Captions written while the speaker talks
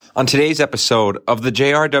On today's episode of the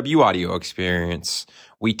Jrdubuuu Audio Experience,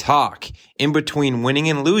 we talk in between winning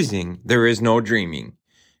and losing, there is no dreaming.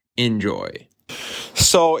 Enjoy.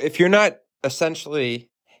 So if you're not essentially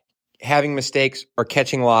having mistakes or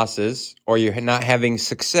catching losses, or you're not having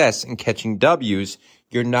success in catching W's,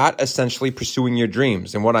 you're not essentially pursuing your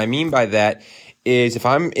dreams. And what I mean by that is if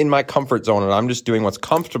I'm in my comfort zone and I'm just doing what's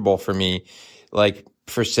comfortable for me, like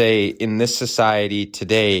for say in this society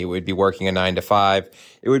today, it would be working a 9 to 5.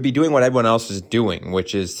 It would be doing what everyone else is doing,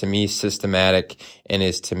 which is to me systematic and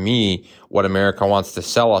is to me what America wants to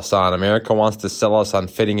sell us on. America wants to sell us on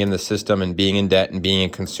fitting in the system and being in debt and being a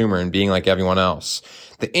consumer and being like everyone else.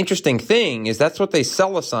 The interesting thing is that's what they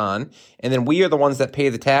sell us on, and then we are the ones that pay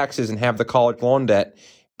the taxes and have the college loan debt.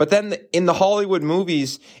 But then in the Hollywood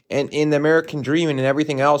movies and in the American dream and in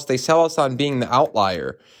everything else, they sell us on being the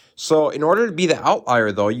outlier. So in order to be the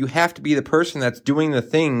outlier, though, you have to be the person that's doing the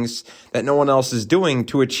things that no one else is doing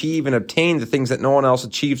to achieve and obtain the things that no one else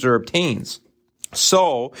achieves or obtains.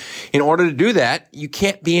 So in order to do that, you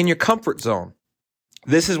can't be in your comfort zone.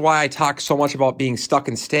 This is why I talk so much about being stuck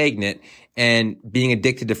and stagnant and being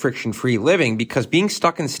addicted to friction-free living, because being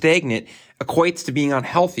stuck and stagnant equates to being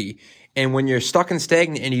unhealthy. And when you're stuck and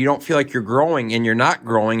stagnant and you don't feel like you're growing and you're not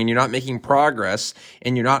making progress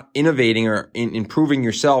and you're not innovating or improving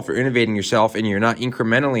yourself or innovating yourself and you're not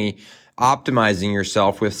incrementally optimizing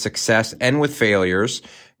yourself with success and with failures,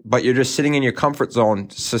 but you're just sitting in your comfort zone,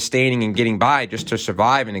 sustaining and getting by just to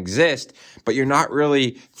survive and exist, but you're not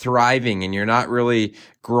really thriving and you're not really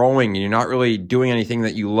growing and you're not really doing anything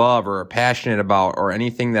that you love or are passionate about or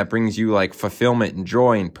anything that brings you like fulfillment and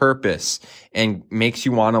joy and purpose and makes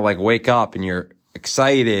you want to like wake up and you're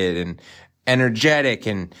excited and energetic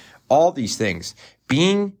and all these things.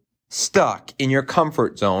 Being stuck in your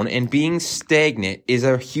comfort zone and being stagnant is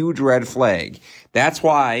a huge red flag. That's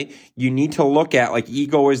why you need to look at, like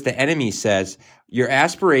ego is the enemy says, your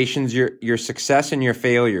aspirations, your success and your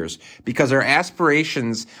failures, because our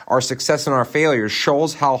aspirations, our success and our failures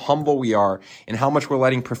shows how humble we are and how much we're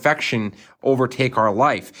letting perfection overtake our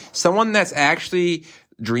life. Someone that's actually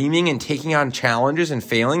dreaming and taking on challenges and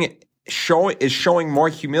failing is showing more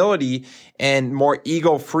humility and more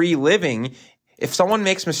ego-free living. If someone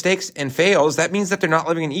makes mistakes and fails, that means that they're not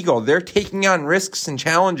living in ego. They're taking on risks and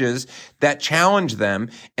challenges that challenge them,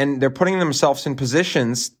 and they're putting themselves in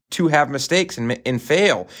positions to have mistakes and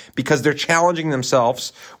fail because they're challenging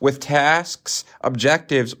themselves with tasks,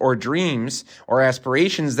 objectives, or dreams or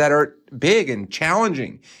aspirations that are big and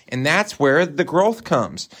challenging. And that's where the growth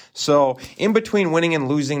comes. So in between winning and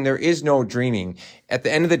losing, there is no dreaming. At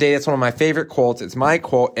the end of the day, it's one of my favorite quotes. It's my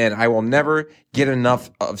quote, and I will never get enough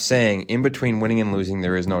of saying in between winning and losing,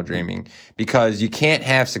 there is no dreaming, because you can't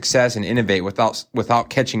have success and innovate without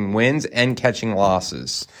catching wins and catching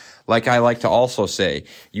losses. Like I like to also say,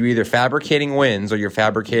 you're either fabricating wins or you're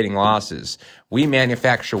fabricating losses. We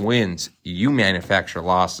manufacture wins. You manufacture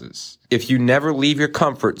losses. If you never leave your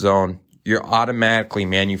comfort zone, you're automatically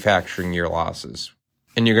manufacturing your losses.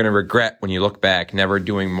 And you're going to regret when you look back never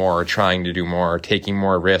doing more or trying to do more or taking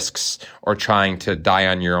more risks or trying to die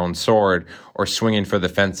on your own sword or swinging for the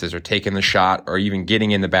fences or taking the shot or even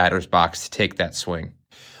getting in the batter's box to take that swing.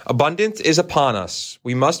 Abundance is upon us.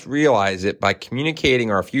 We must realize it by communicating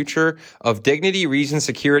our future of dignity, reason,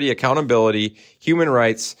 security, accountability, human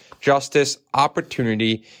rights, justice,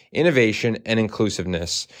 opportunity, innovation, and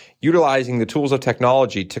inclusiveness. Utilizing the tools of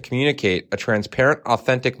technology to communicate a transparent,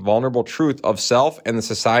 authentic, vulnerable truth of self and the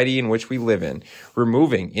society in which we live in.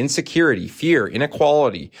 Removing insecurity, fear,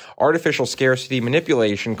 inequality, artificial scarcity,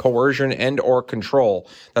 manipulation, coercion, and or control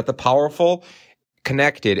that the powerful,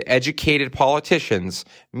 connected, educated politicians,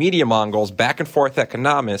 media mongols, back and forth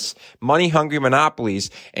economists, money-hungry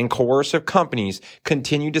monopolies, and coercive companies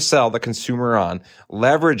continue to sell the consumer on,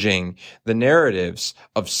 leveraging the narratives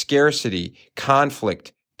of scarcity,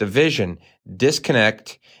 conflict, division,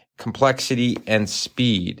 disconnect, complexity, and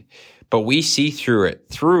speed. But we see through it,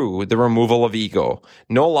 through the removal of ego,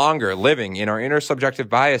 no longer living in our intersubjective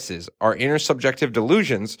biases, our intersubjective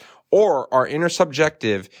delusions, or our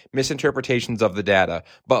intersubjective misinterpretations of the data,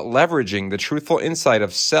 but leveraging the truthful insight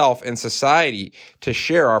of self and society to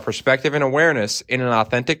share our perspective and awareness in an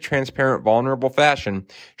authentic, transparent, vulnerable fashion,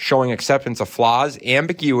 showing acceptance of flaws,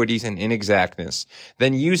 ambiguities, and inexactness,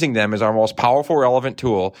 then using them as our most powerful, relevant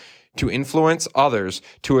tool to influence others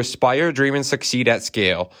to aspire, dream, and succeed at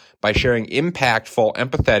scale by sharing impactful,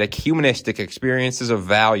 empathetic, humanistic experiences of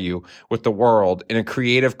value with the world in a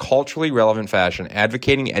creative, culturally relevant fashion,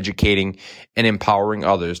 advocating, educating, and empowering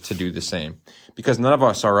others to do the same. Because none of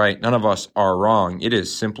us are right, none of us are wrong. It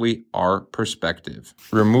is simply our perspective.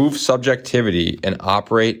 Remove subjectivity and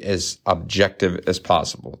operate as objective as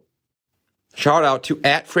possible. Shout out to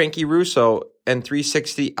 @Frankie Russo and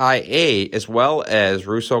 360IA, as well as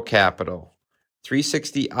Russo Capital.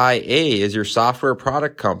 360IA is your software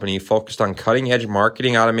product company focused on cutting-edge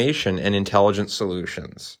marketing automation and intelligent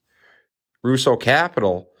solutions. Russo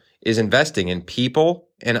Capital is investing in people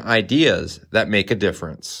and ideas that make a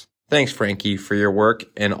difference. Thanks, Frankie, for your work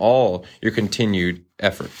and all your continued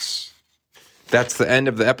efforts. That's the end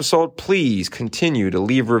of the episode. Please continue to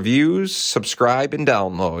leave reviews, subscribe, and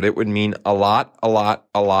download. It would mean a lot, a lot,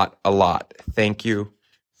 a lot, a lot. Thank you,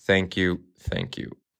 thank you, thank you.